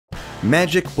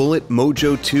Magic Bullet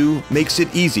Mojo 2 makes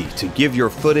it easy to give your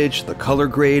footage the color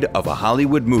grade of a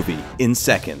Hollywood movie in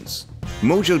seconds.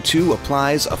 Mojo 2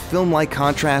 applies a film-like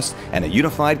contrast and a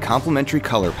unified complementary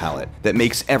color palette that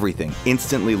makes everything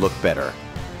instantly look better.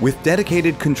 With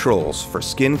dedicated controls for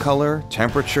skin color,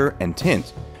 temperature, and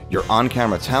tint, your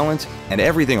on-camera talent and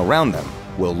everything around them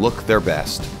will look their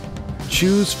best.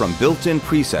 Choose from built-in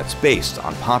presets based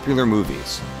on popular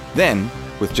movies. Then,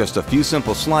 with just a few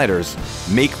simple sliders,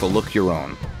 make the look your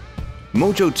own.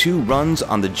 Mojo 2 runs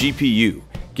on the GPU,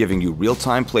 giving you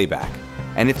real-time playback,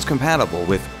 and it's compatible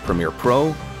with Premiere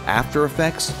Pro, After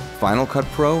Effects, Final Cut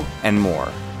Pro, and more.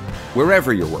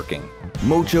 Wherever you're working,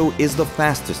 Mojo is the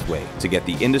fastest way to get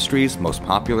the industry's most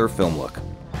popular film look.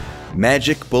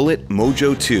 Magic Bullet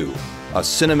Mojo 2, a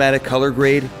cinematic color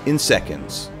grade in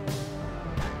seconds.